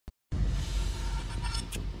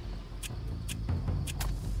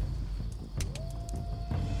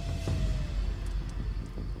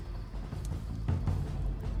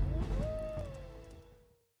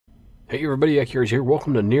Hey everybody, Akira's here.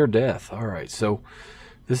 Welcome to Near Death. Alright, so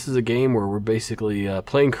this is a game where we're basically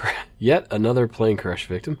yet another plane crash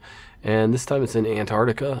victim. And this time it's in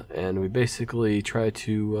Antarctica, and we basically try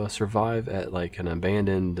to survive at like an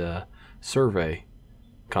abandoned survey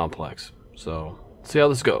complex. So, let's see how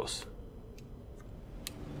this goes.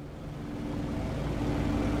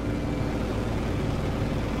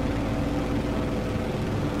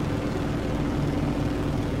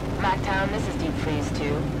 Mattson, this is Deep Freeze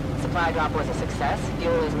 2. Supply drop was a success.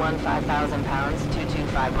 Fuel is 5,000 pounds,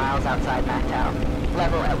 225 miles outside Mattson.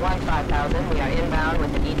 Level at 5,000. We are inbound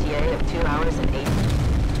with an ETA of 2 hours and 8.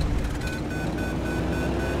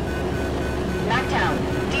 Mattson,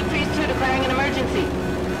 Deep Freeze 2 declaring an emergency.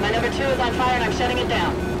 My number 2 is on fire and I'm shutting it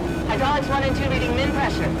down. Hydraulics 1 and 2 reading min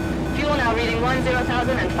pressure. Fuel now reading 10,000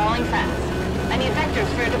 and falling fast. I need vectors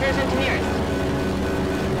for a diversion to nearest.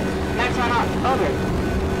 Mattson off. Over.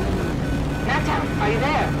 Mattson, are you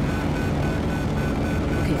there?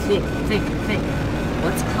 Okay, think.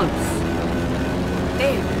 What's close?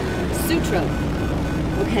 There! Sutro!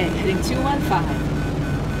 Okay, heading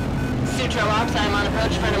 215. Sutro Ops, I am on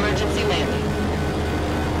approach for an emergency landing.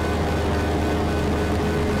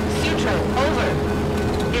 Sutro, over!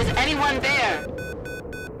 Is anyone there?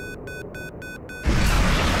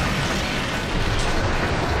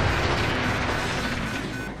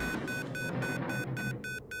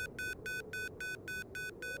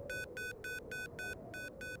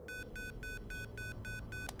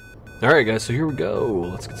 Alright guys, so here we go.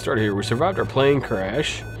 Let's get started here. We survived our plane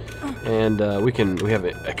crash, and we have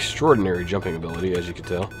an extraordinary jumping ability, as you can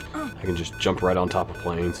tell. I can just jump right on top of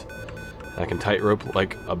planes. I can tightrope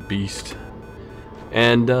like a beast.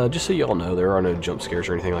 And just so y'all know, there are no jump scares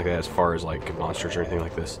or anything like that as far as like monsters or anything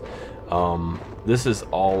like this. This is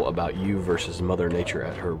all about you versus Mother Nature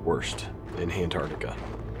at her worst in Antarctica.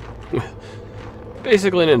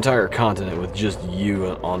 Basically an entire continent with just you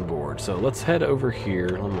on board. So let's head over here.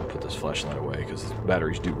 Let me put this flashlight away because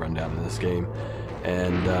batteries do run down in this game.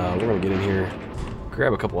 And we're going to get in here,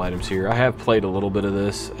 grab a couple items here. I have played a little bit of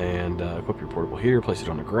this, and equip your portable heater, place it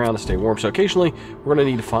on the ground to stay warm. So occasionally we're going to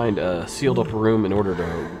need to find a sealed up room in order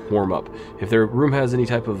to warm up. If their room has any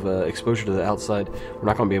type of exposure to the outside, we're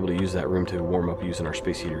not going to be able to use that room to warm up using our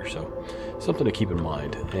space heater. So something to keep in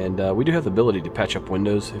mind. And we do have the ability to patch up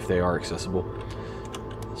windows if they are accessible.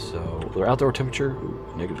 So their outdoor temperature,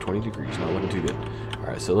 negative 20 degrees, not looking too good.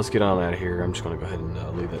 Alright, so let's get on out of here. I'm just going to go ahead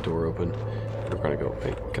and leave that door open. We're going to go,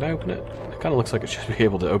 hey, can I open it? It kind of looks like it should be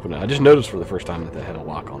able to open it. I just noticed for the first time that they had a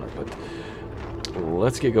lock on it, but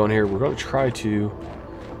let's get going here. We're going to try to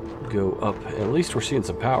go up. At least we're seeing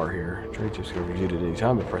some power here. Train tips can be reviewed at any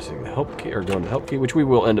time by pressing the help key, or going to the help key, which we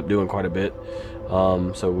will end up doing quite a bit.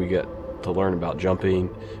 So we get to learn about jumping,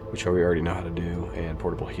 which we already know how to do, and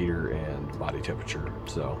portable heater and body temperature.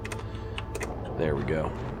 So there we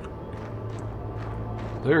go.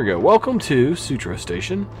 There we go. Welcome to Sutro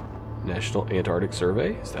Station, National Antarctic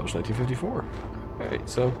Survey, established 1954. Alright,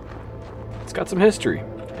 so it's got some history.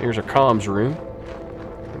 Here's our comms room.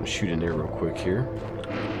 I'm going to shoot in there real quick here.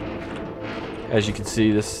 As you can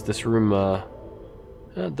see, this room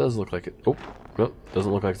it does look like it. Oh, nope,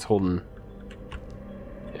 doesn't look like it's holding.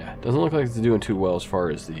 Yeah, doesn't look like it's doing too well as far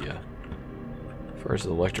as the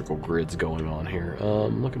electrical grids going on here.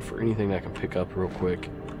 I'm looking for anything that I can pick up real quick.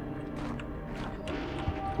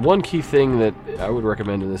 One key thing that I would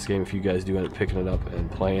recommend in this game, if you guys do end up picking it up and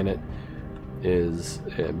playing it, is,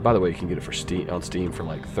 by the way, you can get it for on Steam for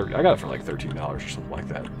like I got it for like $13 or something like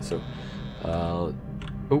that. So, oh,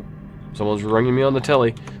 someone's ringing me on the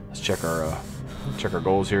telly. Let's check our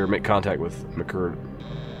goals here. Make contact with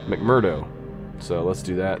McMurdo. So let's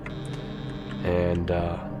do that. And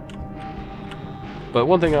but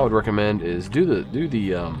one thing I would recommend is do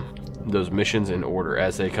those missions in order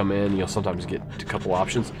as they come in. You'll sometimes get a couple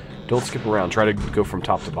options. Don't skip around. Try to go from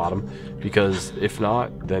top to bottom, because if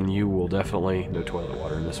not, then you will definitely, no toilet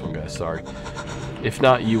water in this one, guys. Sorry. If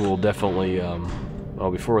not, you will definitely. Oh,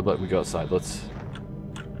 before we go outside, let's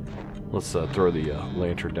throw the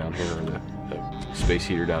lantern down here, or the space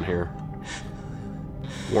heater down here.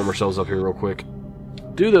 Warm ourselves up here real quick.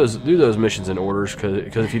 Do those missions in orders,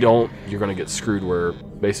 because if you don't, you're gonna get screwed. Where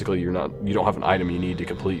basically you don't have an item you need to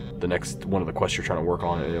complete the next one of the quests you're trying to work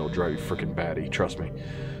on, and it'll drive you freaking batty. Trust me.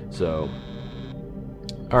 So,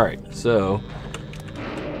 all right. So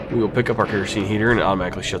we will pick up our kerosene heater, and it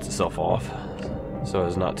automatically shuts itself off, so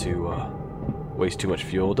as not to waste too much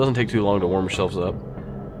fuel. It doesn't take too long to warm ourselves up.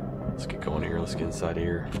 Let's get going here. Let's get inside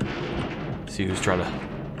here. See who's trying to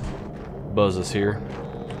buzz us here.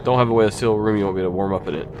 Don't have a way to seal a room, you won't be able to warm up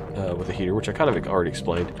in it with a heater, which I kind of already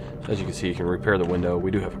explained. As you can see, you can repair the window. We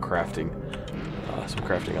do have a crafting some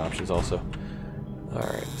crafting options also.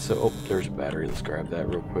 Alright, so, oh, there's a battery. Let's grab that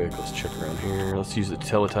real quick. Let's check around here. Let's use the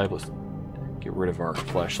teletype. Let's get rid of our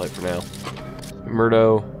flashlight for now.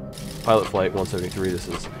 Murdo, pilot flight 173. This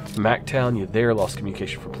is Mattson. You there? Lost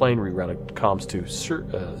communication from plane. Rerouted comms to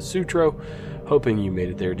Sutro. Hoping you made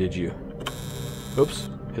it there, did you? Oops,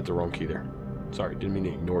 hit the wrong key there. Sorry, didn't mean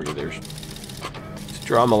to ignore you there.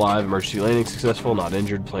 Sutro, I'm alive. Emergency landing successful. Not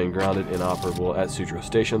injured. Plane grounded. Inoperable at Sutro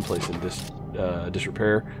Station. Placed in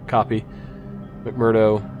disrepair. Copy.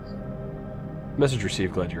 McMurdo. Message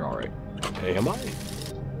received. Glad you're alright. Hey, am I?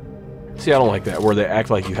 See, I don't like that, where they act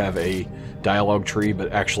like you have a dialogue tree,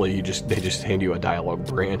 but actually they just hand you a dialogue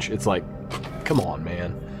branch. It's like, come on,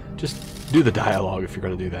 man. Just do the dialogue if you're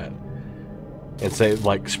going to do that. And say,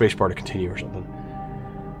 like, spacebar to continue or something.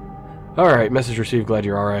 Alright, message received. Glad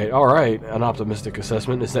you're alright. Alright, an optimistic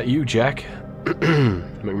assessment. Is that you, Jack?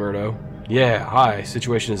 McMurdo. Yeah, hi.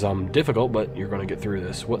 Situation is difficult, but you're going to get through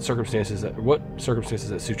this. What circumstances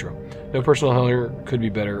at Sutro? No personnel here. Could be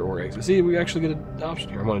better or exit. See, we actually get an option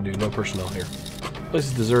here. I'm going to do no personnel here. Place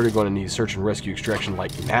is deserted. Going to need search and rescue extraction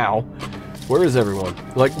like now. Where is everyone?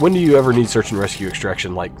 Like, when do you ever need search and rescue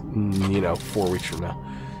extraction? Like, you know, 4 weeks from now.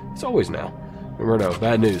 It's always now. Murdo,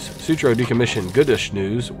 bad news. Sutro decommissioned. Goodish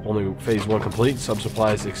news. Only phase 1 complete.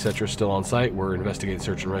 Subsupplies, etc. still on site. We're investigating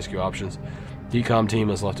search and rescue options. Decom team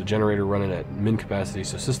has left a generator running at min capacity,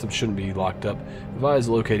 so systems shouldn't be locked up. Advise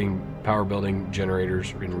locating power building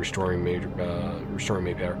generators and restoring main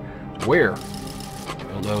power. Where? I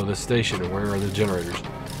don't know this station. Where are the generators?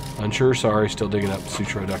 Unsure. Sorry. Still digging up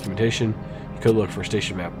Sutro documentation. You could look for a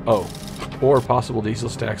station map. Oh, or possible diesel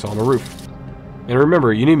stacks on the roof. And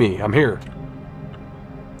remember, you need me. I'm here.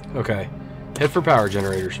 Okay. Head for power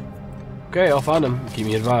generators. Okay, I'll find them. Keep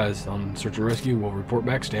me advised. On search and rescue, we'll report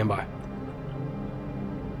back. Stand by.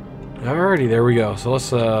 Alrighty, there we go. So let's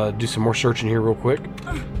do some more searching here real quick.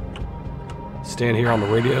 Stand here on the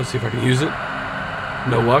radio, see if I can use it.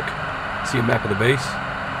 No luck. See a map of the base.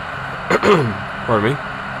 Pardon me.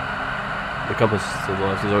 The compass to the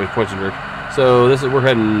left is always pointing to the So we're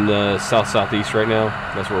heading south-southeast right now.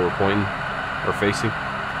 That's where we're pointing, or facing.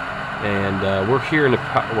 And we're here in the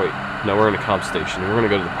we're in the comm station. We're going to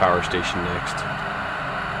go to the power station next.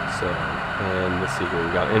 So, and let's see here.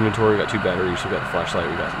 We got inventory. We got 2 batteries. We got the flashlight.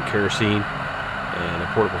 We got some kerosene and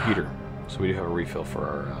a portable heater. So we do have a refill for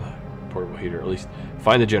our portable heater. At least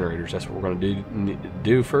find the generators. That's what we're going to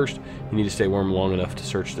do first. You need to stay warm long enough to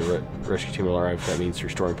search. The rescue team will arrive. That means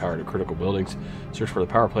restoring power to critical buildings. Search for the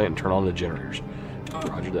power plant and turn on the generators.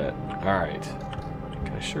 Roger that. All right.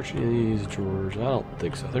 Can I search any of these drawers? I don't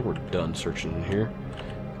think so. I think we're done searching in here.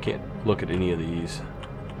 Can't look at any of these.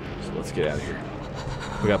 So let's get out of here.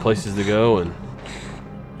 We got places to go and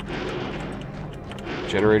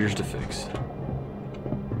generators to fix.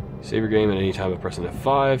 Save your game at any time by pressing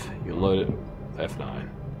F5. You can load it with F9.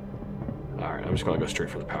 Alright, I'm just going to go straight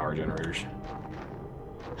for the power generators.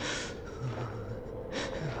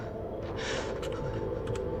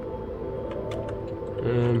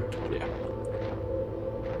 Yeah.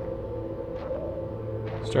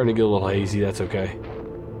 Starting to get a little hazy, that's okay.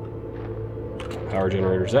 Power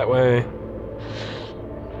generators that way.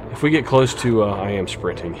 If we get close to, I am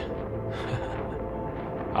sprinting.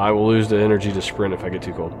 I will lose the energy to sprint if I get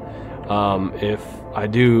too cold. If I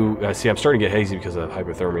do, see, I'm starting to get hazy because of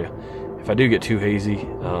hypothermia. If I do get too hazy,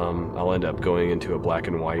 I'll end up going into a black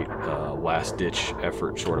and white, last-ditch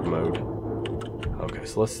effort sort of mode. Okay,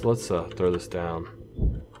 so let's throw this down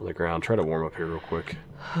on the ground. Try to warm up here real quick.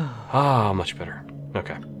 Ah, much better.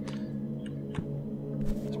 Okay.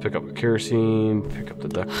 Let's pick up the kerosene, pick up the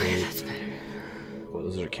duct tape. What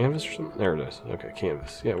is it, a canvas or something? There it is. Okay,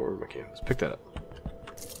 canvas. Yeah, where's my canvas? Pick that up.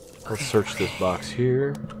 Let's search this box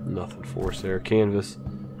here. Nothing for us there. Canvas.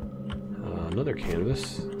 Another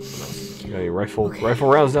canvas. You got any rifle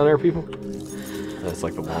rounds down there, people? That's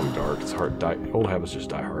like the long dark. It's hard. Old habits just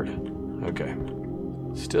die hard. Okay.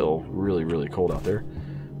 Still really, really cold out there.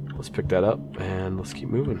 Let's pick that up and let's keep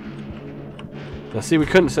moving. Now, see, we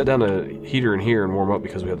couldn't set down a heater in here and warm up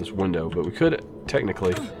because we have this window, but we could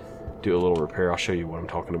technically do a little repair. I'll show you what I'm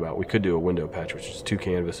talking about. We could do a window patch, which is 2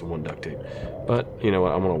 canvas and 1 duct tape. But you know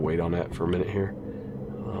what? I'm gonna wait on that for a minute here.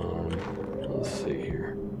 Let's see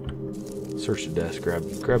here. Search the desk.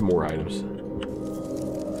 Grab more items.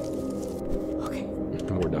 Okay.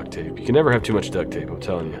 More duct tape. You can never have too much duct tape. I'm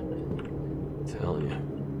telling you.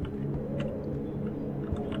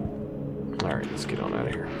 All right, let's get on out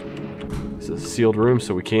of here. This is a sealed room,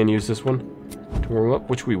 so we can use this one to warm up,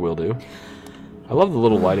 which we will do. I love the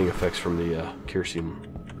little lighting effects from the kerosene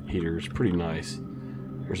heater. It's pretty nice.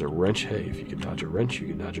 There's a wrench. Hey, if you can dodge a wrench, you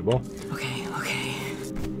can dodge a ball. Okay.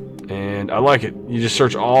 And I like it. You just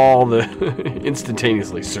search all the...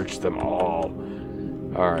 instantaneously search them all.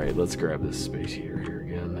 Alright, let's grab this space heater here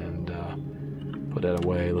again and put that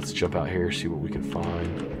away. Let's jump out here, see what we can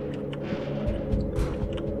find.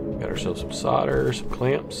 Got ourselves some solder, some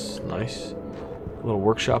clamps. Nice. A little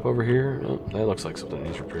workshop over here. Oh, that looks like something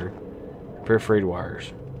needs repaired. Repair frayed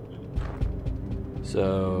wires.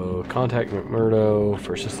 So, contact McMurdo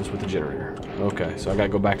for assistance with the generator. Okay, so I gotta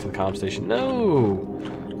go back to the comm station. No!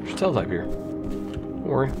 There's a teletype here. Don't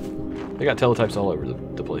worry. They got teletypes all over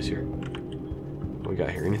the place here. What we got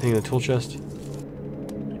here? Anything in the tool chest?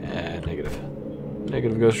 Yeah, negative.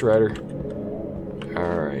 Negative Ghost Rider.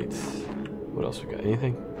 Alright. What else we got?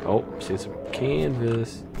 Anything? Oh, seeing some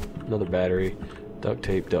canvas. Another battery. Duct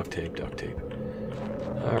tape, duct tape, duct tape.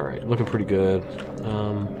 Alright, looking pretty good.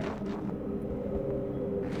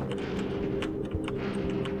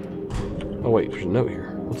 Oh wait, there's a note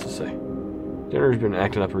here. What's it say? Generator's been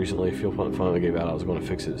acting up recently. Fuel pump finally gave out. I was going to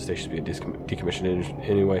fix it. The station's being decommissioned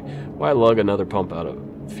anyway. Why lug another pump out of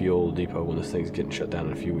fuel depot when this thing's getting shut down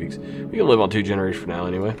in a few weeks? We can live on 2 generators for now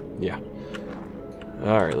anyway. Yeah.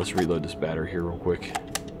 Alright, let's reload this battery here real quick.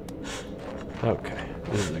 Okay.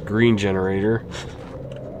 This is a green generator.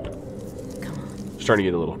 Come on. Starting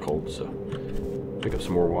to get a little cold, so pick up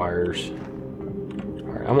some more wires.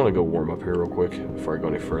 Alright, I'm gonna go warm up here real quick before I go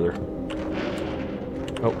any further.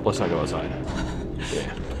 Oh, let's not go outside.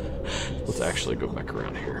 Yeah. Let's actually go back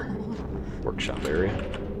around here. Workshop area.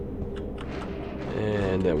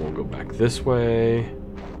 And then we'll go back this way.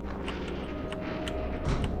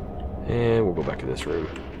 And we'll go back in this room.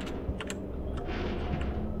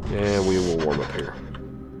 And we will warm up here.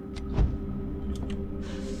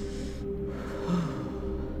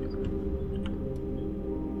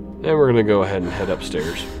 Then we're gonna go ahead and head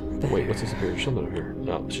upstairs. Wait, what's this up here? There's something up here.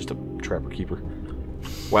 No, it's just a Trapper Keeper.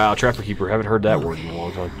 Wow, Trapper Keeper. Haven't heard that word in a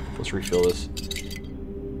long time. Let's refill this.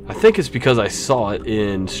 I think it's because I saw it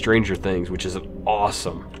in Stranger Things, which is an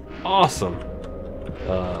awesome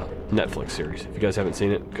Netflix series. If you guys haven't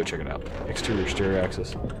seen it, go check it out. Exterior stereo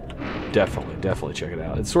access. Definitely check it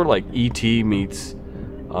out. It's sort of like E.T. meets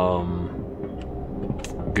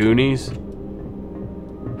Goonies.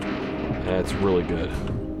 That's really good.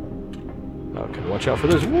 Okay, watch out for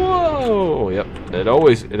this. Whoa! Yep, it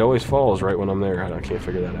always falls right when I'm there. I can't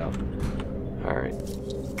figure that out. All right.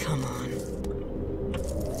 Come on.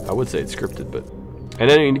 I would say it's scripted, but and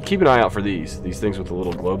then keep an eye out for these things with the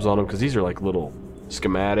little globes on them, because these are like little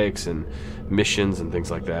schematics and missions and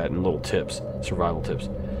things like that, and little tips, survival tips.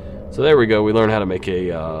 So there we go. We learned how to make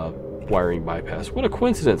a wiring bypass. What a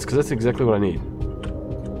coincidence, because that's exactly what I need.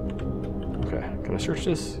 Okay, can I search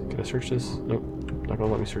this? Can I search this? Nope. Not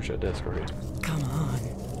gonna let me search that desk, are you? Come on.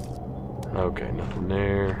 Okay, nothing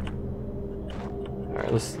there.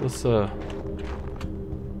 Alright, let's go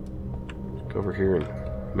over here and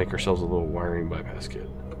make ourselves a little wiring bypass kit.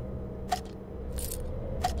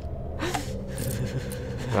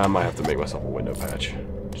 I might have to make myself a window patch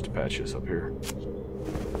just to patch this up here.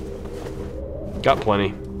 Got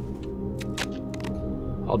plenty.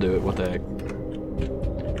 I'll do it, what the heck.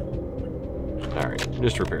 Alright,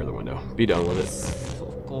 just repair the window. Be done with it.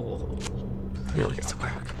 Here we go.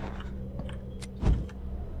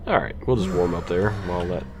 Alright, we'll just warm up there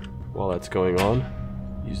while that's going on.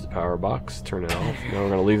 Use the power box, turn it off. Now we're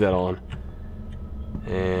gonna leave that on.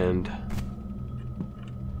 And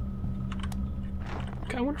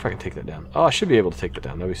okay, I wonder if I can take that down. Oh, I should be able to take that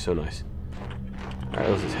down. That'd be so nice. Alright,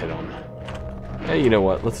 let's just head on. Hey, you know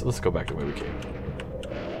what? Let's go back the way we came.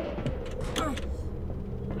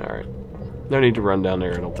 Alright. No need to run down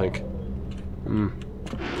there, I don't think.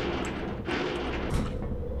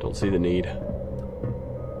 Don't see the need.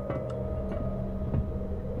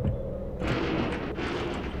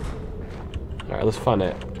 Alright, let's find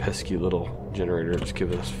that pesky little generator. Just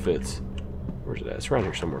give us fits. Where's it at? It's around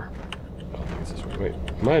here somewhere. I don't think it's this way. Wait,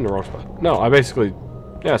 am I in the wrong spot? No, I basically...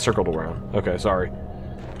 yeah, I circled around. Okay, sorry.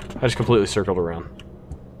 I just completely circled around.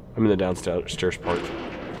 I'm in the downstairs part.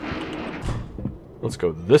 Let's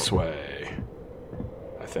go this way.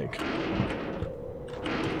 I think.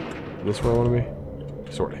 This where I want to be?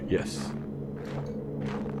 Sorta, yes.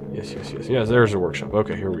 Yes. Yes, there's the workshop.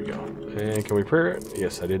 Okay, here we go. And can we repair it?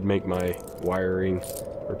 Yes, I did make my wiring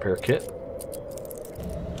repair kit.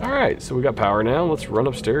 Alright, so we got power now. Let's run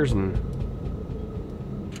upstairs and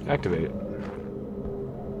activate it.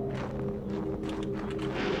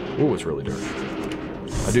 Ooh, it's really dark.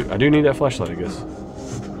 I do need that flashlight, I guess.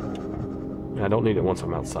 I don't need it once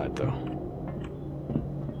I'm outside, though.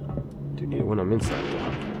 I do need it when I'm inside,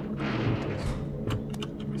 though.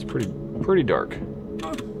 It's pretty dark.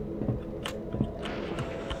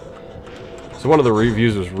 So one of the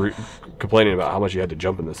reviews was complaining about how much you had to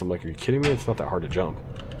jump in this. I'm like, are you kidding me? It's not that hard to jump.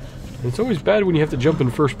 And it's always bad when you have to jump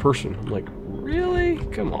in first person. I'm like, really?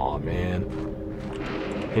 Come on, man.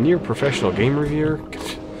 And you're a professional game reviewer?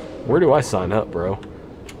 Where do I sign up, bro?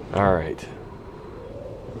 Alright.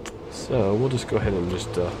 So, we'll just go ahead and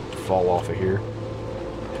just fall off of here.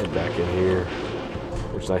 Head back in here.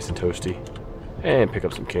 Where it's nice and toasty. And pick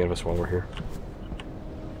up some canvas while we're here.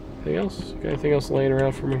 Anything else? Got anything else laying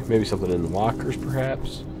around for me? Maybe something in the lockers,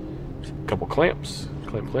 perhaps? A couple clamps.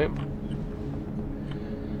 Clamp.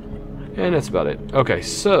 And that's about it. Okay,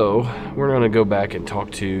 so we're going to go back and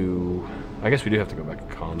talk to... I guess we do have to go back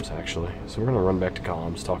to comms, actually. So we're going to run back to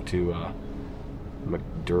comms, talk to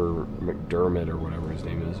McDermott or whatever his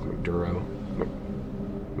name is.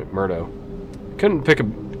 McMurdo. Couldn't pick a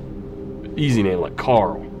easy name like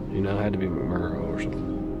Carl. You know, it had to be McMurdo or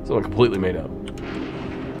something. Someone completely made up.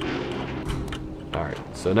 Alright,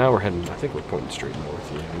 so now we're heading... I think we're pointing straight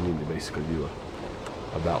north. Yeah, we need to basically do a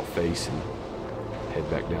about face and head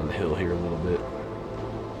back down the hill here a little bit.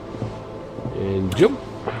 And jump.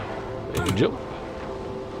 And jump.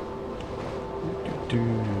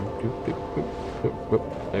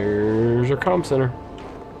 There's our comm center.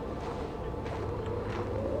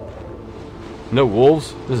 No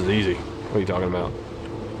wolves? This is easy. What are you talking about?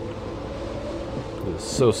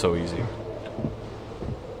 This is so easy.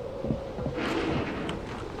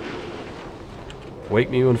 Wake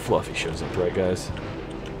me when Fluffy shows up, right, guys?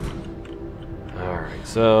 Alright,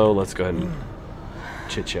 so let's go ahead and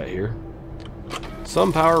chit-chat here.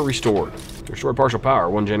 Some power restored. Restored partial power.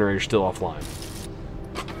 One generator still offline.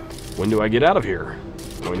 When do I get out of here?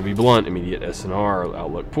 Going to be blunt. Immediate SNR.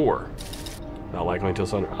 Outlook poor. Not likely until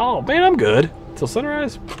sunrise. Oh, man, I'm good. Till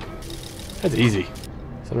sunrise? That's easy.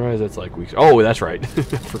 Sunrise, that's like weeks. Oh, that's right. I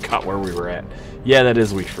forgot where we were at. Yeah, that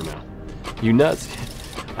is weeks from now. You nuts.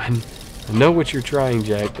 I know what you're trying,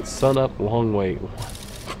 Jack, but sun up, long wait.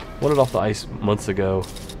 Wanted off the ice months ago.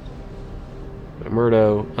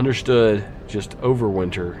 McMurdo, understood, just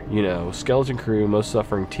overwinter. You know, skeleton crew, most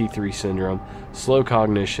suffering T3 syndrome, slow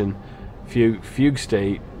cognition, fugue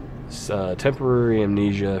state, temporary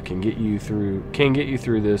amnesia can get you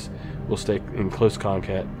through this. We'll stay in close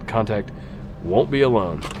contact. Won't be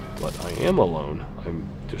alone, but I am alone. I'm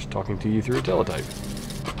just talking to you through a teletype.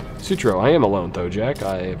 Sutro, I am alone though, Jack.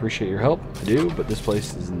 I appreciate your help. I do, but this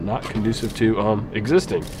place is not conducive to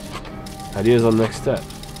existing. Ideas on next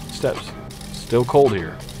steps. Still cold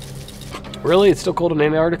here. Really? It's still cold in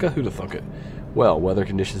Antarctica? Who'd have thunk it? Well, weather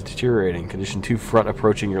conditions deteriorating. Condition 2 front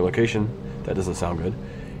approaching your location. That doesn't sound good.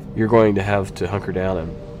 You're going to have to hunker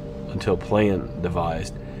down until plan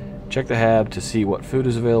devised. Check the hab to see what food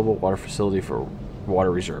is available. Water facility for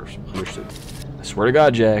water reserves. Understood. I swear to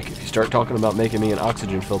God, Jack, if you start talking about making me an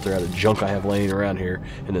oxygen filter out of junk I have laying around here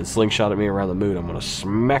and then slingshot at me around the moon, I'm going to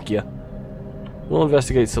smack you. We'll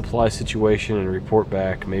investigate supply situation and report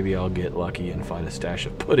back. Maybe I'll get lucky and find a stash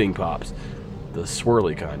of pudding pops. The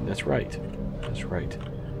swirly kind. That's right. That's right.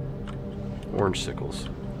 Orange sickles.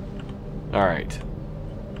 Alright.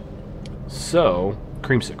 So,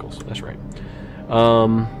 creamsicles. That's right.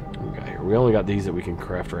 What we got here? We only got these that we can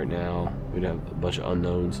craft right now. We'd have a bunch of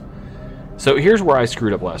unknowns. So here's where I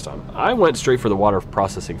screwed up last time. I went straight for the water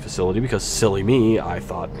processing facility because, silly me, I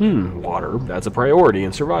thought, water, that's a priority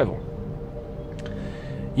in survival.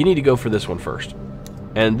 You need to go for this one first.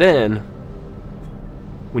 And then,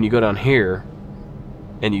 when you go down here,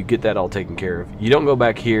 and you get that all taken care of, you don't go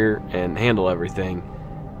back here and handle everything.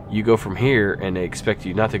 You go from here, and they expect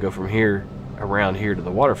you not to go from here around here to the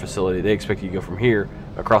water facility. They expect you to go from here,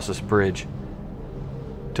 across this bridge,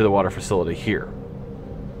 to the water facility here.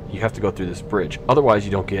 You have to go through this bridge. Otherwise,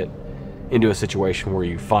 you don't get into a situation where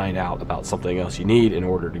you find out about something else you need in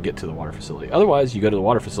order to get to the water facility. Otherwise, you go to the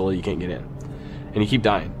water facility, you can't get in. And you keep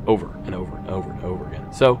dying over and over and over and over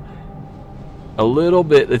again. So, a little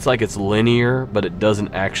bit, it's like it's linear, but it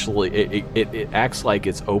doesn't actually, it acts like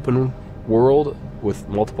it's open world with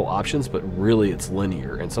multiple options, but really it's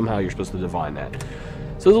linear, and somehow you're supposed to divine that.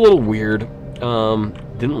 So it's a little weird.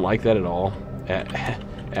 Didn't like that at all.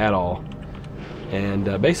 At all.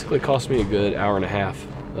 And basically cost me a good hour and a half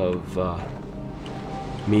of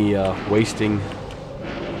me wasting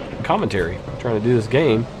commentary trying to do this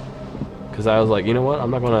game, because I was like, you know what,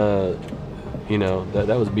 I'm not going to, you know,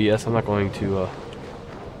 that was BS. I'm not going to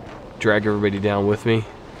drag everybody down with me,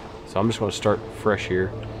 so I'm just going to start fresh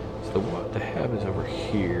here. So what the hab is over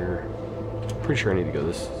here. Pretty sure I need to go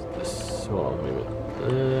this hold on, wait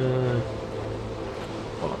a minute.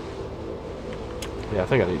 Hold on. Yeah, I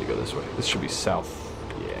think I need to go this way. This should be south.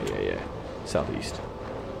 Yeah. Southeast.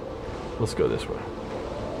 Let's go this way.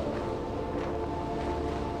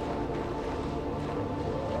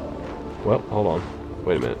 Well, hold on.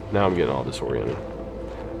 Wait a minute. Now I'm getting all disoriented.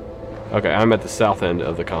 Okay, I'm at the south end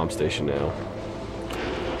of the comm station now.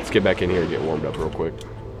 Let's get back in here and get warmed up real quick.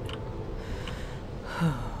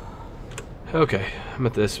 Okay, I'm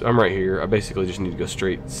at this. I'm right here. I basically just need to go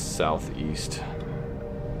straight southeast.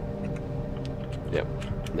 Yep,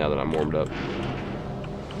 now that I'm warmed up.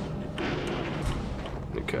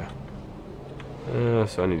 Okay.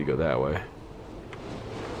 So I need to go that way.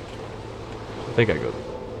 I think I go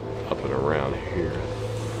up and around here. I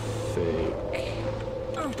think.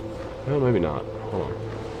 Well, maybe not. Hold on.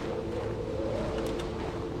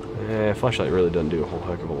 Flashlight really doesn't do a whole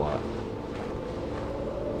heck of a lot.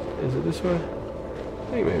 Is it this way?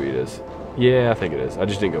 I think maybe it is. Yeah, I think it is. I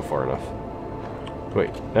just didn't go far enough.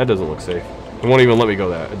 Wait, that doesn't look safe. It won't even let me go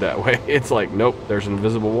that way. It's like, nope, there's an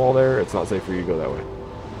invisible wall there. It's not safe for you to go that way.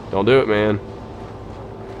 Don't do it, man.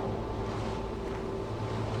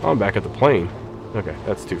 Oh, I'm back at the plane. Okay,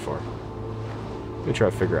 that's too far. Let me try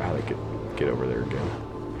to figure out how to get over there again.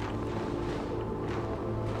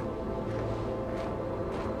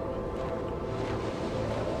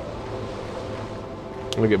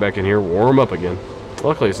 I'm gonna get back in here, warm up again.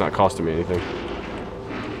 Luckily, it's not costing me anything.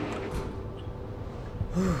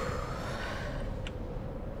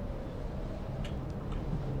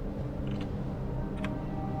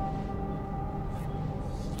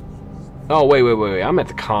 Oh, wait. I'm at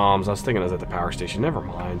the comms. I was thinking I was at the power station. Never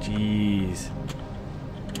mind. Jeez.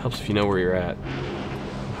 Helps if you know where you're at.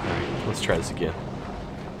 Alright, let's try this again.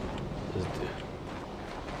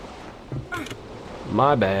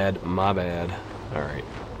 My bad. Alright.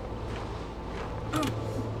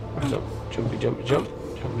 Jump.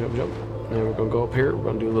 Then we're going to go up here. We're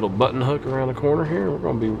going to do a little button hook around the corner here. We're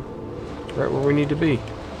going to be right where we need to be.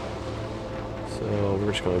 So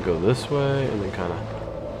we're just going to go this way and then kind of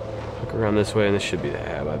hook around this way, and this should be the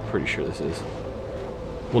hab. I'm pretty sure this is.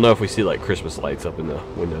 We'll know if we see like Christmas lights up in the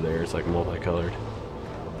window there. It's like multicolored.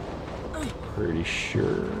 Pretty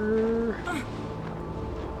sure.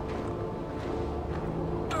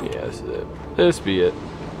 Yeah, this is it. This be it.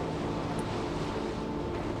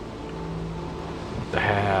 The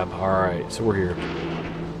hab. Alright, so we're here.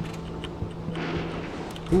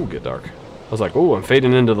 Ooh, get dark. I was like, ooh, I'm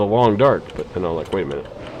fading into the long dark. But then I'm like, wait a minute.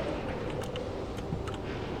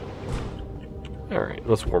 Alright,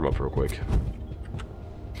 let's warm up real quick.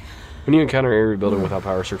 When you encounter an area building without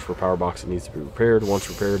power, search for a power box that needs to be repaired. Once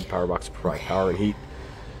repaired, the power box will provide power and heat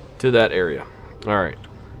to that area. Alright,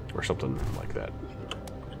 or something like that.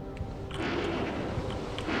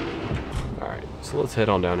 Alright, so let's head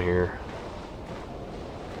on down here.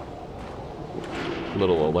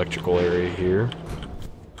 Little electrical area here.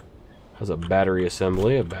 Has a battery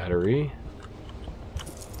assembly, a battery.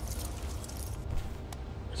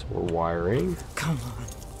 So we're wiring. Come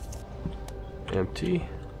on. Empty.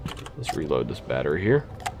 Let's reload this battery here.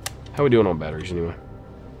 How are we doing on batteries anyway?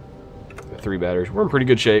 Got 3 batteries. We're in pretty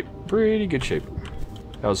good shape.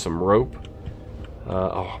 That was some rope.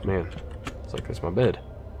 Oh man, it's like that's my bed.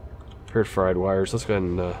 Paired fried wires. Let's go ahead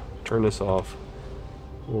and turn this off.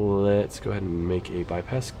 Let's go ahead and make a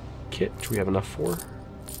bypass kit, which we have enough for.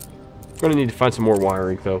 We're going to need to find some more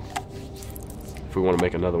wiring, though, if we want to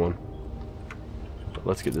make another one. But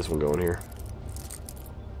let's get this one going here.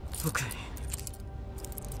 Okay.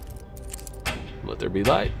 Let there be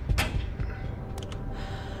light.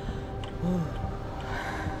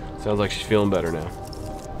 Sounds like she's feeling better now.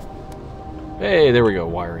 Hey, there we go,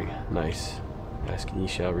 wiring. Nice. Ask and ye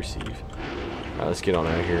shall receive. Alright, let's get on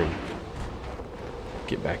out of here and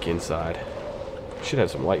get back inside. Should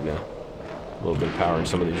have some light now. A little bit of power in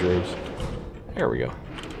some of these rooms. There we go.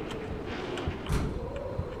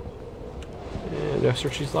 And did I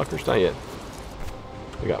search these lockers? Not yet.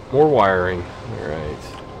 We got more wiring.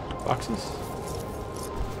 Alright. Boxes?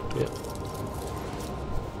 Yep.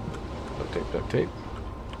 Duct tape.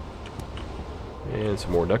 And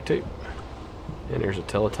some more duct tape. And there's a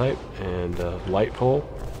teletype and a light pole.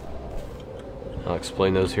 I'll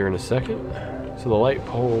explain those here in a second. So the light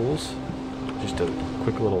poles, just a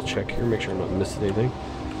quick little check here, make sure I'm not missing anything.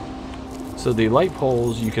 So the light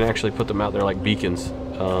poles, you can actually put them out there like beacons,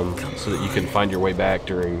 so that you can find your way back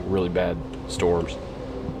during really bad storms.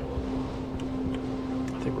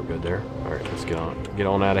 I think we're good there. All right, let's get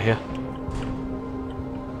on out of here.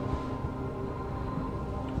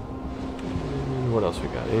 And what else we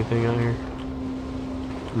got? Anything out here?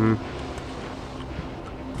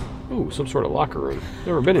 Ooh, some sort of locker room.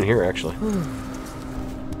 Never been in here actually.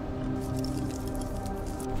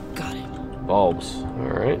 Got it. Bulbs.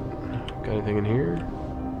 Alright. Got anything in here?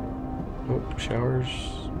 Nope. Showers.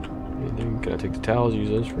 Anything? Can I take the towels? Use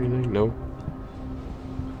those for anything? No.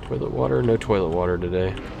 Toilet water? No toilet water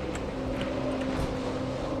today.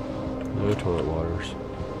 No toilet waters.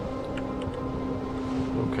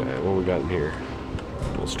 Okay, what we got in here?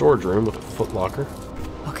 A little storage room with a foot locker.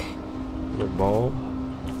 Okay. Another bulb.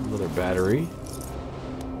 Another battery.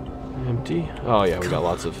 Empty. Oh yeah, we got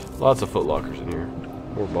lots of foot lockers in here.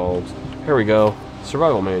 More bulbs. Here we go.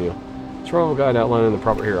 Survival manual. Survival guide outlining the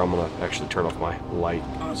proper. Here, I'm gonna actually turn off my light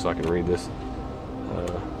so I can read this.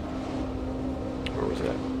 Where was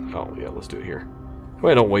that? Oh yeah, let's do it here.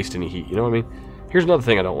 Well, don't waste any heat. You know what I mean? Here's another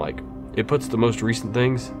thing I don't like. It puts the most recent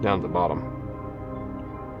things down at the bottom.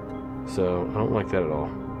 So I don't like that at all.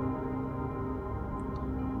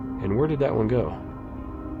 And where did that one go?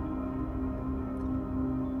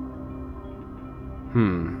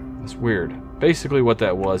 That's weird. Basically what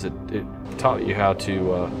that was, it taught you how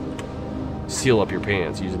to seal up your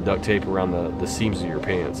pants using duct tape around the seams of your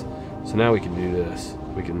pants. So now we can do this.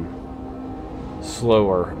 We can slow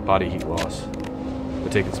our body heat loss by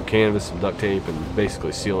taking some canvas, some duct tape, and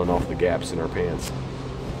basically sealing off the gaps in our pants.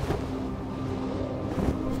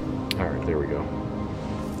 Alright, there we go.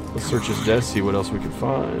 Let's search his desk, see what else we can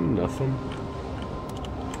find. Nothing.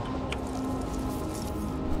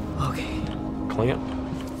 Okay. Clamp.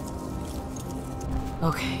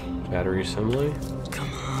 Okay. Battery assembly. Come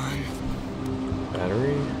on.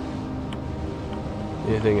 Battery.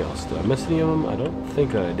 Anything else? Did I miss any of them? I don't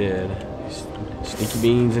think that I did. Stinky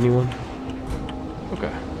beans, anyone?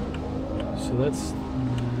 Okay. So that's...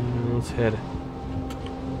 let's head...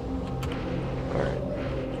 Alright.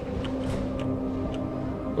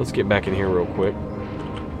 Let's get back in here real quick.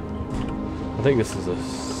 I think this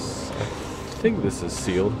is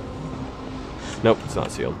sealed. Nope, it's not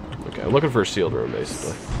sealed. Okay, I'm looking for a sealed room,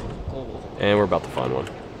 basically. And we're about to find one.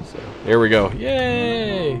 So, here we go.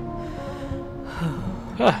 Yay!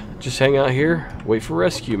 Just hang out here, wait for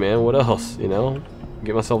rescue, man. What else, you know?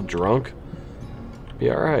 Get myself drunk.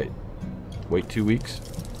 Be alright. Wait 2 weeks.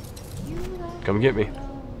 Come get me.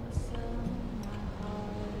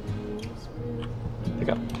 They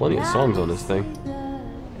got plenty of songs on this thing.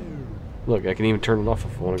 Look, I can even turn it off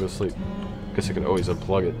if I want to go to sleep. Guess I could always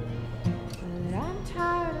unplug it.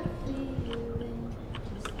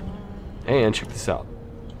 And check this out.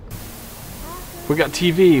 We got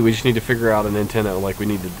TV. We just need to figure out an antenna. Like, we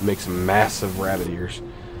need to make some massive rabbit ears.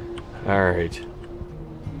 Alright.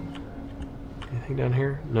 Anything down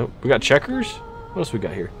here? Nope. We got checkers? What else we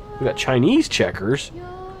got here? We got Chinese checkers.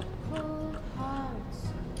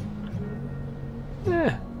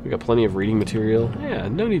 Yeah. We got plenty of reading material. Yeah,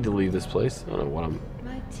 no need to leave this place. I don't know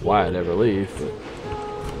why I'd ever leave, but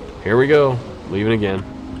here we go. Leaving again.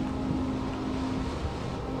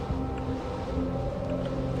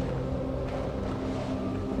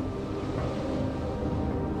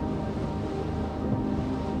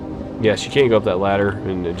 Yes, you can't go up that ladder,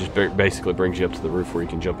 and it just basically brings you up to the roof where you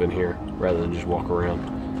can jump in here, rather than just walk around.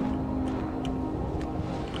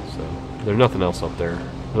 So, there's nothing else up there.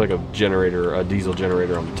 There's like a generator, a diesel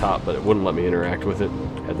generator on the top, but it wouldn't let me interact with it,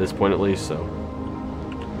 at this point at least, so...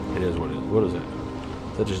 It is what it is. What is that?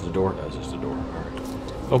 Is that just a door? That's just a door.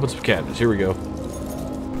 Alright. Open some cabinets. Here we go.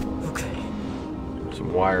 Okay.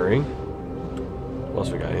 Some wiring. What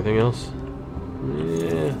else we got? Anything else?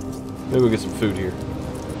 Yeah. Maybe we'll get some food here.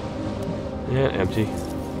 Yeah, empty.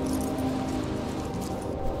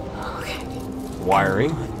 Okay.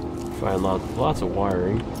 Wiring. Find lots of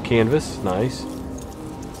wiring. Canvas, nice.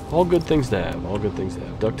 All good things to have. All good things to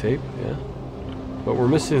have. Duct tape, yeah. But we're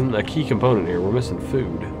missing a key component here. We're missing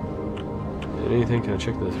food. Anything? Can I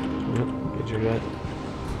check this? Yep. Can you check that?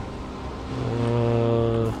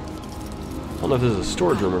 I don't know if this is a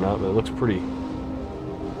storage room or not, but it looks pretty.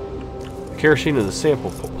 Kerosene is a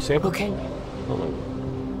sample pole. Sample Okay. pole? I don't know.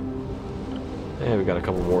 And we got a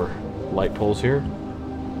couple more light poles here.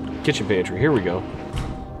 Kitchen pantry. Here we go.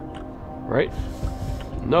 Right?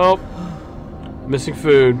 Nope. Missing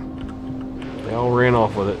food. They all ran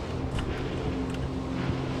off with it.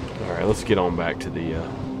 Alright, let's get on back to the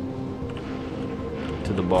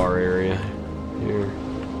bar area here.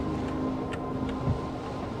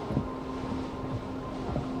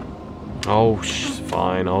 Oh,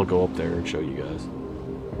 fine. I'll go up there and show you guys.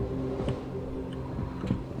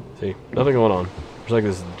 See, nothing going on. There's like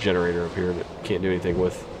this generator up here that can't do anything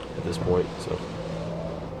with at this point, so.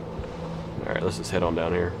 Alright, let's just head on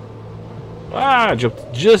down here. Ah,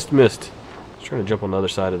 just missed. I was trying to jump on the other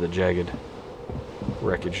side of the jagged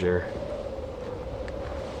wreckage there.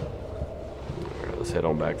 Alright, let's head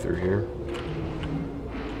on back through here.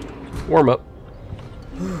 Warm up.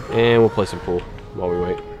 And we'll play some pool while we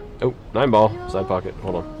wait. Oh, 9 ball. Side pocket.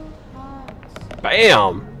 Hold on.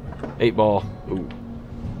 Bam! 8 ball. Ooh.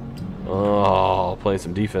 Oh, playing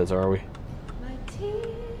some defense, are we?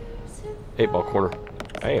 8 ball corner.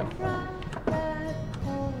 Damn.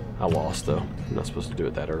 I lost, though. I'm not supposed to do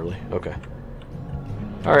it that early. Okay.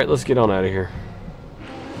 Alright, let's get on out of here.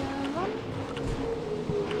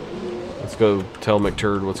 Let's go tell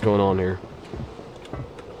McTurd what's going on here.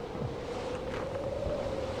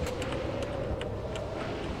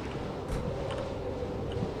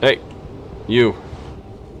 Hey, you.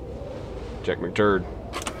 Jack McTurd.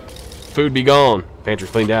 Food be gone. Pantry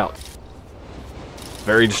cleaned out.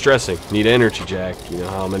 Very distressing. Need energy, Jack. You know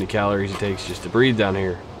how many calories it takes just to breathe down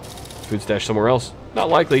here. Food stash somewhere else? Not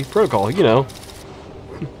likely. Protocol, you know.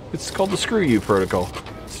 It's called the screw you protocol.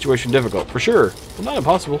 Situation difficult. For sure. Well, not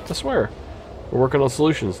impossible, I swear. We're working on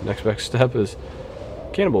solutions. Next best step is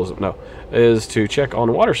cannibalism. No. Is to check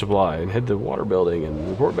on water supply and head to the water building and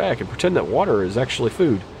report back and pretend that water is actually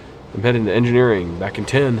food. I'm heading to engineering back in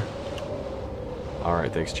 10.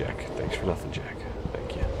 Alright, thanks, Jack. Thanks for nothing, Jack.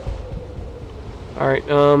 Thank you. Alright,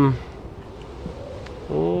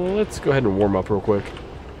 let's go ahead and warm up real quick.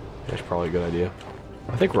 That's probably a good idea.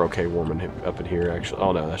 I think we're okay warming up in here, actually.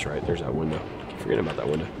 Oh, no, that's right. There's that window. Keep forgetting about that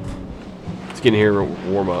window. Let's get in here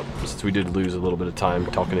and warm up, since we did lose a little bit of time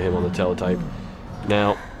talking to him on the teletype.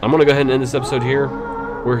 Now, I'm going to go ahead and end this episode here.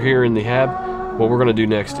 We're here in the hab. What we're going to do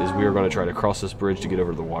next is we are going to try to cross this bridge to get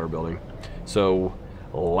over to the water building. So,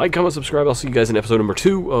 like, comment, subscribe. I'll see you guys in episode number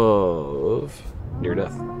 2 of Near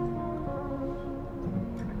Death.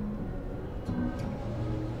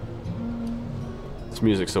 This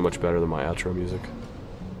music's so much better than my outro music.